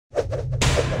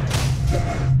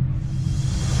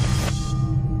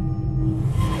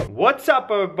What's up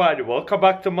everybody, welcome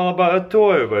back to my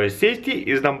laboratory where safety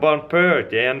is number one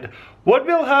priority. And what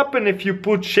will happen if you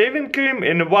put shaving cream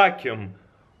in a vacuum?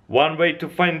 One way to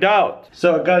find out.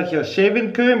 So I got here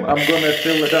shaving cream, I'm gonna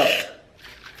fill it up.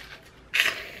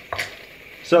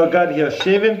 So I got here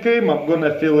shaving cream, I'm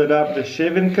gonna fill it up with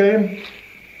shaving cream.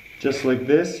 Just like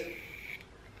this.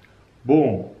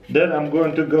 Boom. Then I'm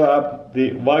going to grab the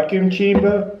vacuum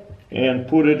chamber and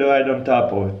put it right on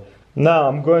top of it. Now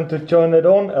I'm going to turn it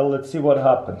on and let's see what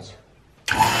happens.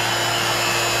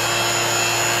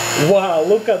 Wow,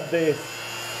 look at this.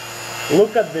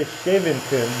 Look at this shaving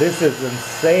cream. This is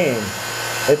insane.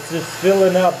 It's just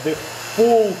filling up the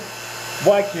full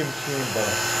vacuum chamber.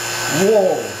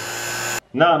 Whoa.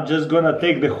 Now I'm just gonna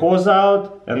take the hose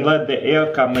out and let the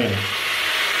air come in.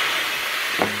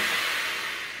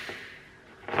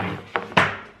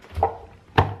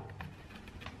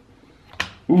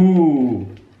 Ooh,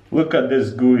 look at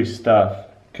this gooey stuff.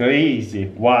 Crazy,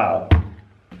 wow.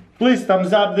 Please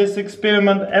thumbs up this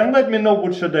experiment and let me know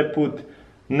what should I put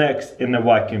next in the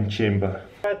vacuum chamber.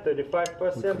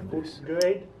 35% food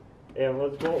grade, and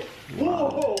let's go.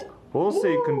 Whoa! Also,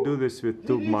 you can do this with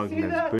tube magnets.